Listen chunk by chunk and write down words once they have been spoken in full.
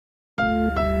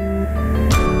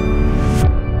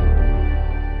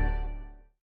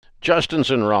Justin's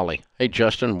in Raleigh. Hey,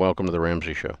 Justin, welcome to the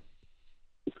Ramsey Show.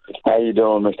 How you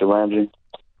doing, Mr. Ramsey?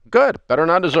 Good. Better than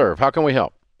I deserve. How can we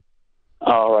help?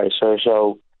 All right, sir.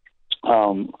 So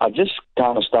I just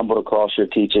kind of stumbled across your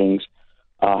teachings.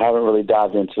 I haven't really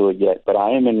dived into it yet, but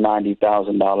I am in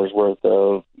 $90,000 worth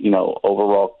of,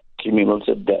 overall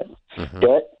cumulative debt.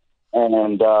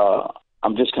 And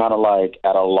I'm just kind of like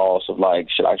at a loss of like,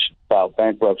 should I file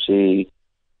bankruptcy?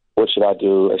 What should I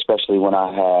do, especially when I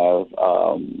have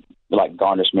like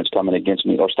garnishments coming against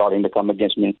me or starting to come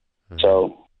against me?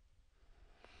 So,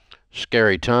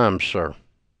 scary times, sir.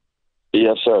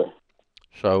 yes, sir.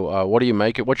 So, what do you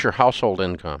make? What's your household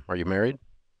income? Are you married?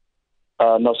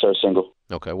 No, sir, single.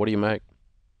 Okay. What do you make?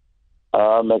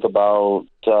 I make about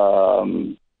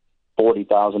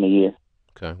 40,000 a year.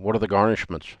 Okay. What are the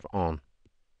garnishments on?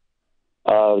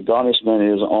 The garnishment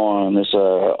is on this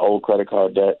old credit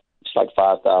card debt. It's like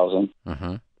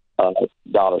 $5,000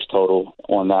 dollars total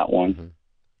on that one.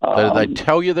 Did they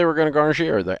tell you they were going to garnish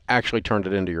you, or they actually turned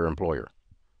it into your employer?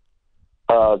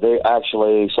 They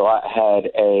actually. So I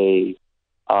had a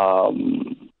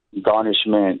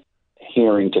garnishment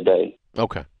hearing today.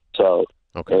 Okay. So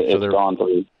okay. So it's gone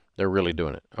through. They're really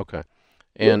doing it. Okay.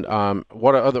 And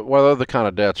what other kind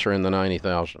of debts are in the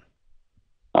 90,000?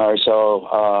 All right. So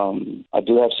I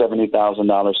do have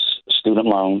 $70,000 student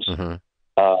loans.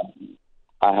 I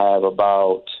have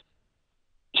about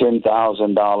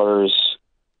 $10,000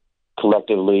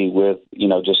 collectively with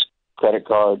just credit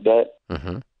card debt.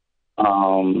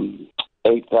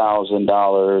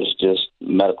 $8,000 just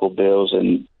medical bills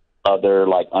and other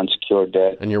like unsecured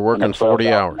debt. And you're working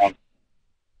 40 hours.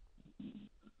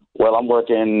 Well, I'm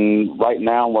working right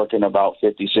now. I'm working about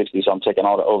 50, 60. So I'm taking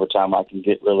all the overtime I can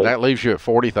get. Really, that leaves you at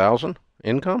 40,000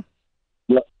 income.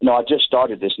 No, I just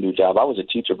started this new job. I was a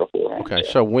teacher beforehand. Okay,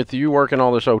 so with you working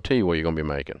all this OT, what are you going to be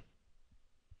making?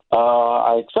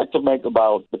 I expect to make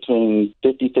about between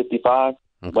 50, 55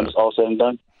 when it's all said and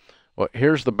done. Well,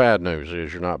 here's the bad news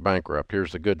is you're not bankrupt.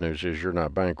 Here's the good news is you're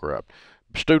not bankrupt.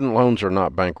 Student loans are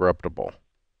not bankruptable.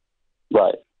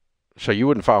 Right. So you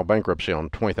wouldn't file bankruptcy on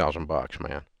 $20,000,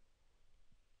 man.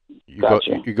 You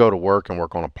Gotcha. go to work and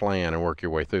work on a plan and work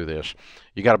your way through this.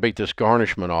 You got to beat this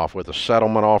garnishment off with a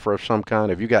settlement offer of some kind.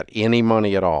 Have you got any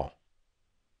money at all?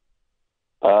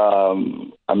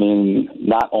 I mean,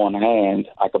 not on hand.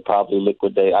 I could probably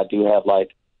liquidate. I do have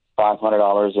like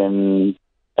 $500 in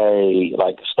a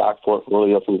stock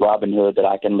portfolio through Robinhood that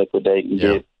I can liquidate and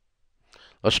get.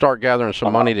 Let's start gathering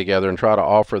some money together and try to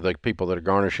offer the people that are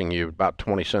garnishing you about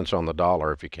 20 cents on the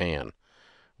dollar if you can.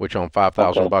 Which on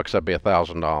 $5,000 that'd be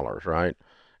 $1,000, right?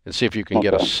 And see if you can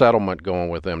get a settlement going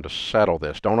with them to settle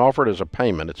this. Don't offer it as a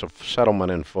payment; it's a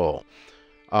settlement in full.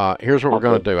 Here's what we're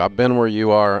going to do. I've been where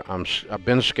you are. I've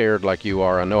been scared like you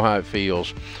are. I know how it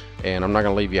feels, and I'm not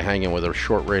going to leave you hanging with a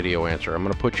short radio answer. I'm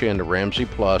going to put you into Ramsey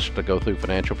Plus to go through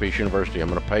Financial Peace University. I'm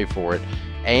going to pay for it,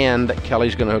 and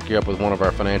Kelly's going to hook you up with one of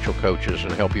our financial coaches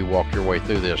and help you walk your way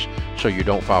through this so you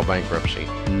don't file bankruptcy.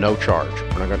 No charge.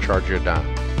 We're not going to charge you a dime.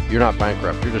 You're not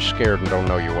bankrupt. You're just scared and don't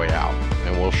know your way out,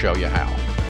 and we'll show you how.